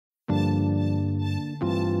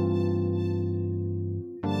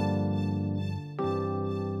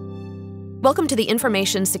Welcome to the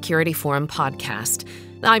Information Security Forum podcast.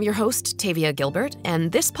 I'm your host, Tavia Gilbert,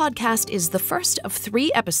 and this podcast is the first of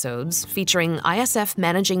 3 episodes featuring ISF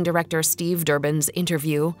Managing Director Steve Durbin's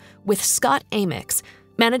interview with Scott Amyx,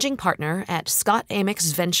 Managing Partner at Scott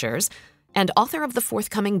Amyx Ventures and author of the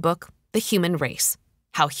forthcoming book, The Human Race: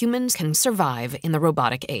 How Humans Can Survive in the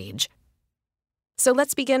Robotic Age. So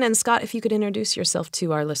let's begin, and Scott, if you could introduce yourself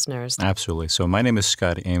to our listeners. Absolutely. So my name is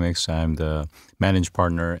Scott Amyx. I'm the managing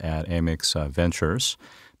partner at Amyx Ventures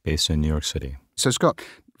based in New York City. So Scott,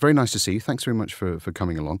 very nice to see you. Thanks very much for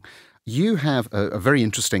coming along. You have a very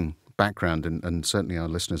interesting background, and certainly our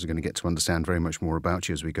listeners are going to get to understand very much more about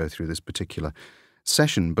you as we go through this particular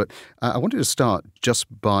session. But I wanted to start just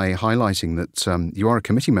by highlighting that you are a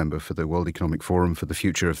committee member for the World Economic Forum for the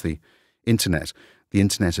Future of the Internet. The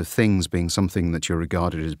Internet of Things being something that you're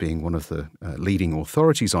regarded as being one of the leading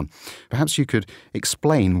authorities on. Perhaps you could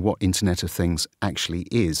explain what Internet of Things actually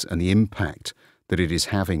is and the impact that it is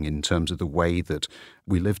having in terms of the way that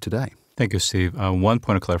we live today. Thank you, Steve. One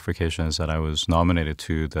point of clarification is that I was nominated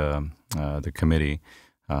to the committee,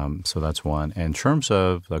 so that's one. In terms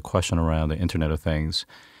of the question around the Internet of Things,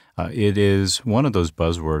 it is one of those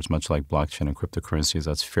buzzwords, much like blockchain and cryptocurrencies,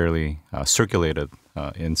 that's fairly circulated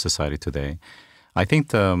in society today. I think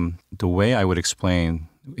the way I would explain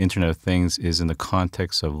Internet of Things is in the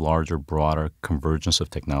context of larger, broader convergence of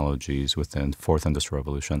technologies within Fourth Industrial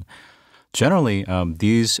Revolution. Generally,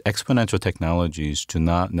 these exponential technologies do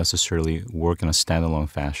not necessarily work in a standalone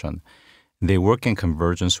fashion. They work in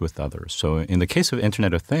convergence with others. So in the case of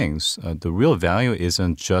Internet of Things, the real value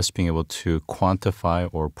isn't just being able to quantify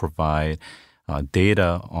or provide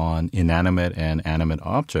data on inanimate and animate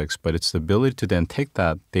objects, but it's the ability to then take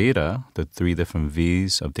that data, the 3 different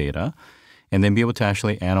V's of data, and then be able to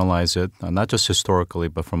actually analyze it, not just historically,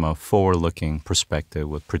 but from a forward-looking perspective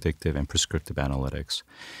with predictive and prescriptive analytics.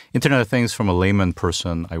 Internet of Things, from a layman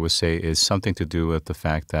person, I would say, is something to do with the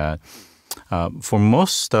fact that for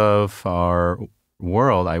most of our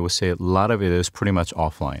world, I would say a lot of it is pretty much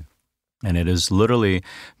offline. And it is literally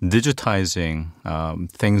digitizing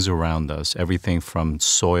things around us, everything from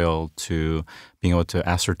soil to being able to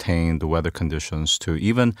ascertain the weather conditions to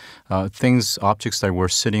even objects that we're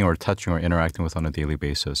sitting or touching or interacting with on a daily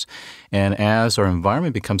basis. And as our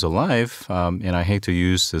environment becomes alive, and I hate to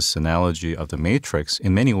use this analogy of the Matrix,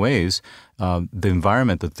 in many ways, the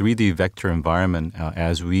environment, the 3D vector environment,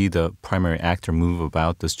 as we, the primary actor, move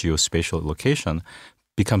about this geospatial location,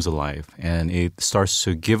 becomes alive, and it starts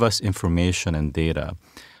to give us information and data.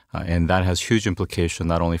 And that has huge implication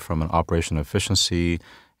not only from an operational efficiency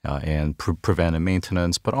and preventive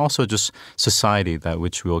maintenance, but also just society,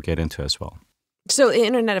 which we'll get into as well. So the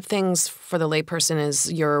Internet of Things for the layperson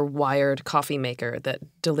is your wired coffee maker that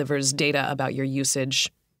delivers data about your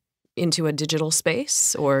usage into a digital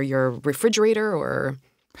space, or your refrigerator, or...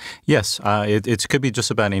 Yes, it could be just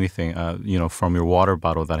about anything, from your water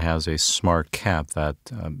bottle that has a smart cap that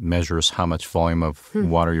measures how much volume of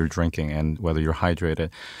water you're drinking and whether you're hydrated,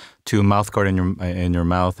 to a mouth guard in your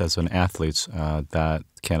mouth as an athlete that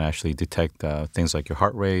can actually detect things like your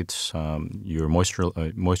heart rate, your moisture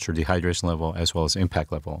dehydration level, as well as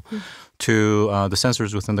impact level, to the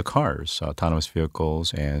sensors within the cars, autonomous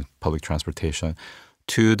vehicles and public transportation,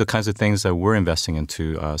 to the kinds of things that we're investing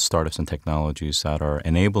into, startups and technologies that are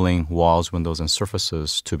enabling walls, windows, and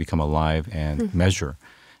surfaces to become alive and measure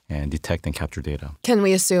and detect and capture data. Can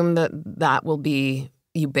we assume that will be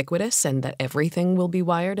ubiquitous and that everything will be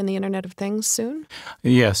wired in the Internet of Things soon?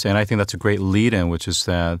 Yes, and I think that's a great lead-in, which is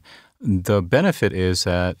that the benefit is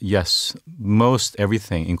that, yes, most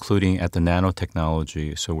everything, including at the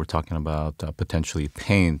nanotechnology, so we're talking about potentially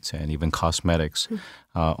paint and even cosmetics,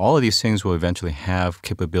 all of these things will eventually have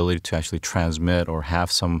capability to actually transmit or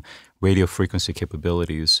have some radio frequency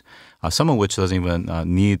capabilities, some of which doesn't even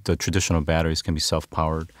need the traditional batteries, can be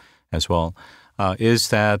self-powered as well, is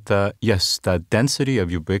that, yes, that density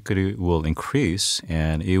of ubiquity will increase,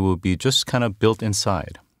 and it will be just kind of built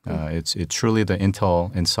inside. It's truly the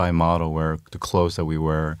Intel Inside model where the clothes that we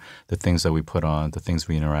wear, the things that we put on, the things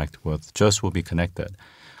we interact with just will be connected.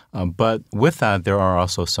 But with that, there are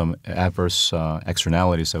also some adverse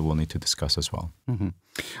externalities that we'll need to discuss as well. Mm-hmm.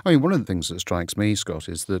 I mean, one of the things that strikes me, Scott,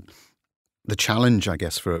 is that the challenge, I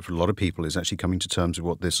guess, for a lot of people is actually coming to terms with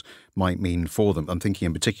what this might mean for them. I'm thinking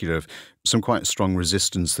in particular of some quite strong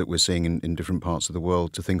resistance that we're seeing in different parts of the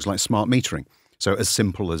world to things like smart metering. So as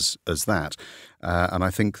simple as that. And I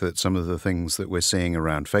think that some of the things that we're seeing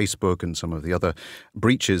around Facebook and some of the other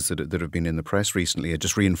breaches that have been in the press recently are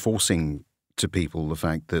just reinforcing to people the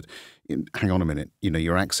fact that, hang on a minute,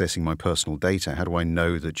 you're accessing my personal data. How do I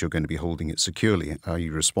know that you're going to be holding it securely? Are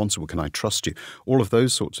you responsible? Can I trust you? All of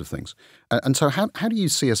those sorts of things. And so how do you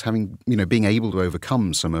see us having, being able to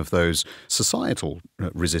overcome some of those societal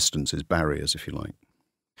resistances, barriers, if you like?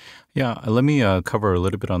 Yeah, let me cover a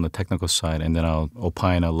little bit on the technical side, and then I'll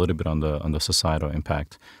opine a little bit on the societal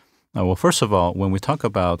impact. Well, first of all, when we talk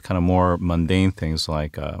about kind of more mundane things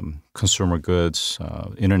like consumer goods,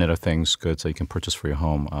 Internet of Things goods that you can purchase for your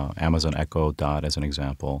home, Amazon Echo Dot as an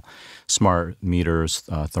example, smart meters,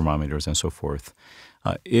 thermometers, and so forth,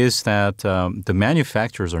 is that the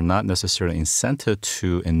manufacturers are not necessarily incented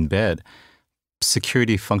to embed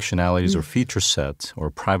security functionalities or feature sets or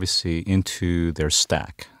privacy into their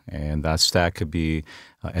stack. And that stack could be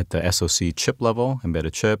at the SoC chip level,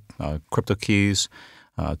 embedded chip, crypto keys,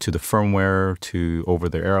 to the firmware, to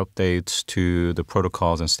over-the-air updates, to the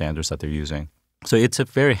protocols and standards that they're using. So it's a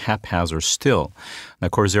very haphazard still. And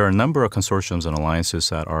of course, there are a number of consortiums and alliances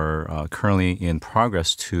that are currently in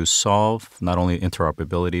progress to solve not only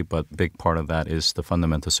interoperability, but a big part of that is the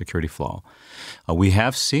fundamental security flaw. We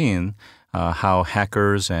have seen how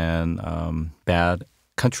hackers and bad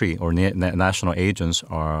country or national agents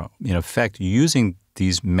are, in effect, using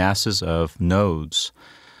these masses of nodes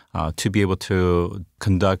to be able to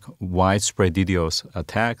conduct widespread DDoS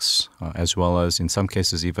attacks, as well as in some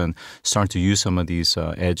cases even starting to use some of these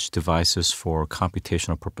edge devices for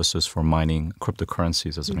computational purposes for mining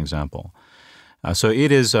cryptocurrencies, as an example. So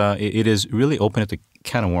it is really open at the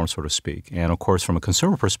can of worms, so to speak. And of course, from a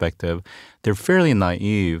consumer perspective, they're fairly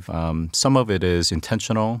naive. Some of it is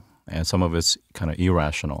intentional, and some of it's kind of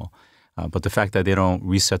irrational. But the fact that they don't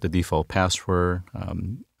reset the default password,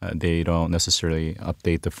 they don't necessarily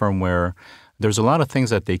update the firmware. There's a lot of things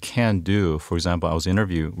that they can do. For example, I was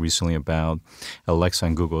interviewed recently about Alexa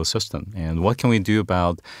and Google Assistant. And what can we do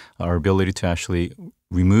about our ability to actually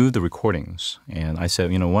remove the recordings? And I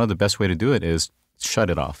said, one of the best way to do it is shut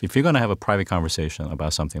it off. If you're going to have a private conversation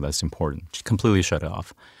about something that's important, completely shut it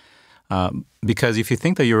off. Because if you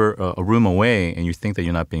think that you're a room away and you think that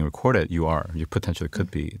you're not being recorded, you are. You potentially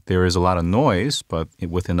could be. There is a lot of noise, but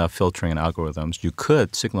with enough filtering and algorithms, you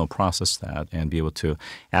could signal process that and be able to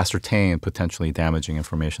ascertain potentially damaging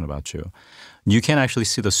information about you. You can actually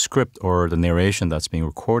see the script or the narration that's being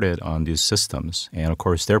recorded on these systems. And of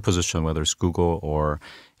course, their position, whether it's Google or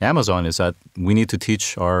Amazon, is that we need to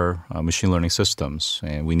teach our machine learning systems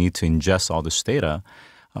and we need to ingest all this data.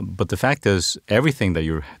 But the fact is, everything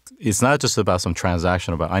that it's not just about some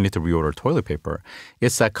transaction about I need to reorder toilet paper.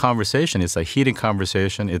 It's that conversation. It's that heated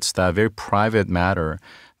conversation. It's that very private matter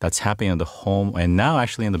that's happening in the home and now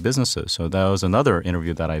actually in the businesses. So that was another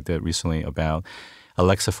interview that I did recently about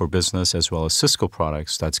Alexa for Business as well as Cisco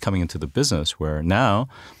products that's coming into the business where now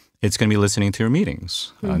it's going to be listening to your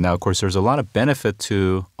meetings. Now, of course, there's a lot of benefit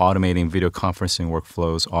to automating video conferencing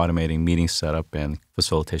workflows, automating meeting setup and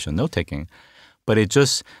facilitation note-taking. But it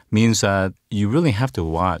just means that you really have to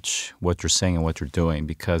watch what you're saying and what you're doing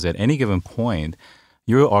because at any given point,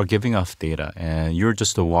 you are giving off data and you're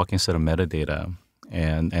just a walking set of metadata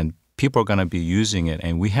and people are going to be using it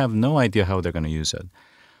and we have no idea how they're going to use it.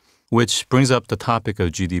 Which brings up the topic of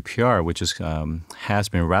GDPR, which has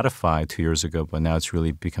been ratified 2 years ago, but now it's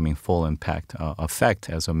really becoming full effect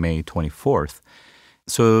as of May 24th.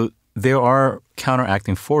 So there are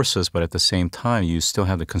counteracting forces, but at the same time, you still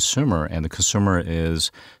have the consumer, and the consumer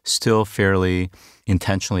is still fairly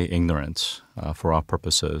intentionally ignorant for all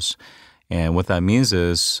purposes. And what that means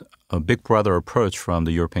is a big brother approach from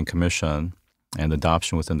the European Commission and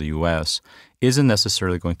adoption within the U.S. isn't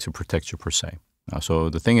necessarily going to protect you per se. So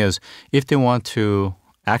the thing is, if they want to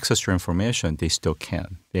access your information, they still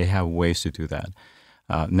can. They have ways to do that.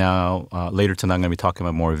 Now, later tonight, I'm going to be talking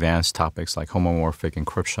about more advanced topics like homomorphic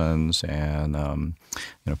encryptions and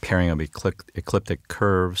pairing of ecliptic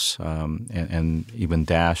curves and even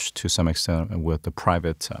dash to some extent with the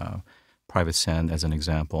private send as an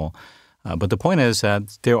example. But the point is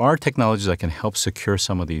that there are technologies that can help secure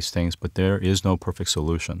some of these things, but there is no perfect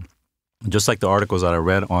solution. Just like the articles that I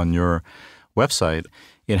read on your website,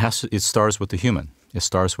 it starts with the human. It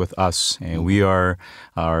starts with us, and we are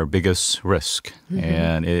our biggest risk.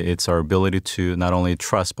 And it's our ability to not only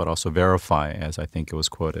trust but also verify, as I think it was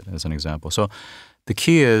quoted as an example. So the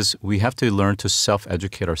key is we have to learn to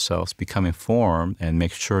self-educate ourselves, become informed, and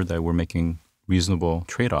make sure that we're making reasonable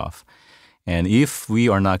trade-off. And if we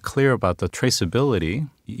are not clear about the traceability,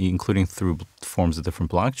 including through forms of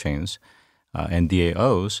different blockchains and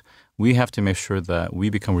DAOs, we have to make sure that we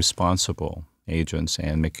become responsible agents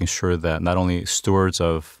and making sure that not only stewards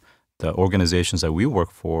of the organizations that we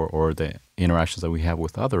work for or the interactions that we have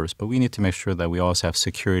with others, but we need to make sure that we also have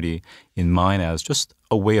security in mind as just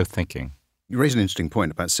a way of thinking. You raise an interesting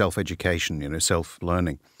point about self-education,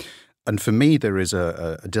 self-learning. And for me, there is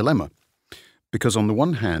a dilemma. Because on the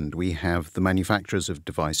one hand, we have the manufacturers of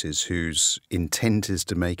devices whose intent is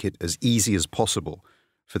to make it as easy as possible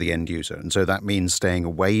for the end user. And so that means staying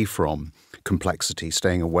away from complexity,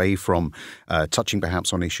 staying away from touching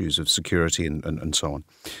perhaps on issues of security and so on.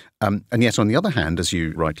 And yet, on the other hand, as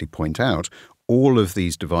you rightly point out, all of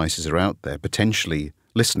these devices are out there potentially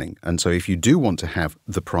listening. And so if you do want to have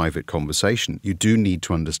the private conversation, you do need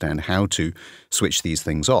to understand how to switch these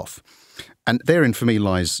things off. And therein, for me,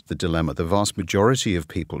 lies the dilemma. The vast majority of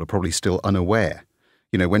people are probably still unaware.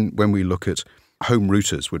 When we look at home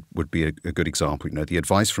routers would be a good example. The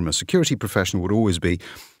advice from a security professional would always be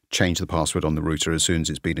change the password on the router as soon as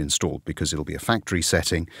it's been installed, because it'll be a factory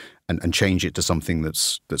setting, and change it to something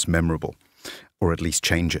that's memorable, or at least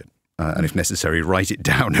change it. And if necessary, write it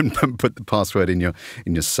down and put the password in your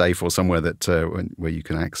safe or somewhere where you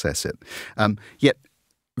can access it. Yet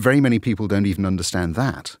very many people don't even understand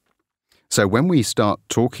that. So when we start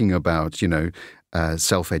talking about,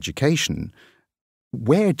 self-education,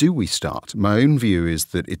 where do we start? My own view is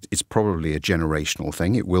that it's probably a generational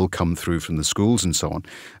thing. It will come through from the schools and so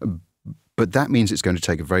on. But that means it's going to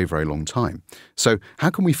take a very, very long time. So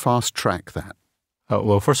how can we fast track that?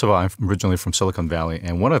 Well, first of all, I'm originally from Silicon Valley,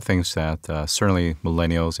 and one of the things that certainly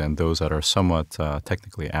millennials and those that are somewhat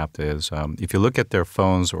technically apt is if you look at their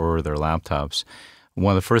phones or their laptops,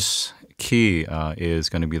 one of the first key is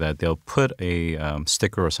going to be that they'll put a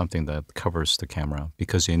sticker or something that covers the camera,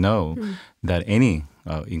 because they know that any,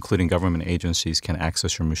 including government agencies, can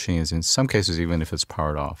access your machines, in some cases even if it's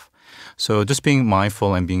powered off. So just being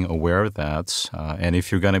mindful and being aware of that. And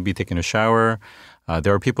if you're going to be taking a shower,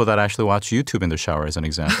 there are people that actually watch YouTube in the shower, as an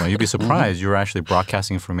example. And you'd be surprised you're actually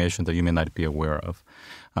broadcasting information that you may not be aware of.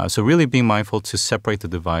 So really being mindful to separate the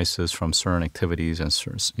devices from certain activities and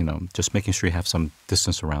just making sure you have some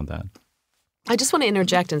distance around that. I just want to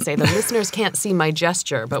interject and say the listeners can't see my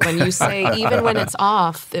gesture, but when you say even when it's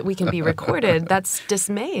off that we can be recorded, that's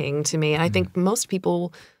dismaying to me. I think most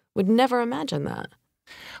people would never imagine that.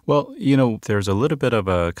 Well, there's a little bit of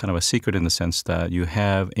a kind of a secret in the sense that you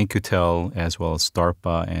have In-Q-Tel as well as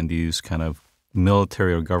DARPA and these kind of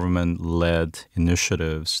military or government-led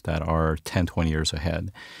initiatives that are 10, 20 years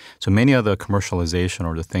ahead. So many of the commercialization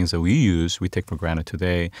or the things that we take for granted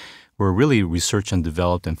today, were really researched and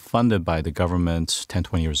developed and funded by the government 10,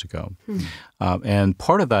 20 years ago. And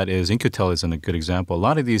part of that is, In-Q-Tel is a good example. A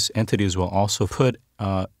lot of these entities will also put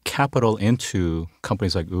capital into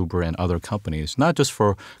companies like Uber and other companies, not just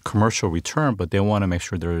for commercial return, but they want to make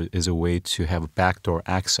sure there is a way to have backdoor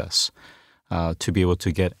access to be able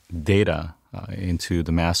to get data into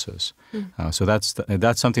the masses. So that's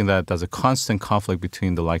something that's a constant conflict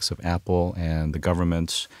between the likes of Apple and the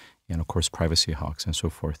government and, of course, privacy hawks and so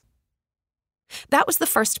forth. That was the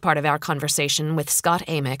first part of our conversation with Scott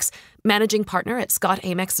Amyx, managing partner at Scott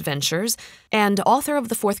Amyx Ventures and author of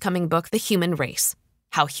the forthcoming book, The Human Race: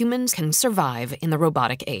 How Humans Can Survive in the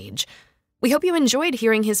Robotic Age. We hope you enjoyed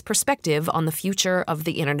hearing his perspective on the future of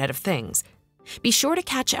the Internet of Things. Be sure to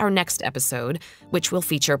catch our next episode, which will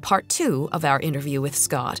feature part 2 of our interview with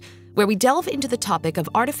Scott, where we delve into the topic of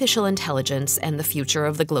artificial intelligence and the future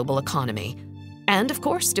of the global economy. And, of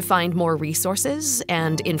course, to find more resources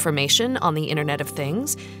and information on the Internet of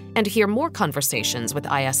Things, and to hear more conversations with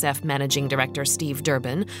ISF Managing Director Steve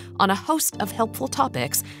Durbin on a host of helpful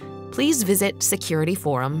topics, please visit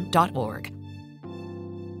securityforum.org.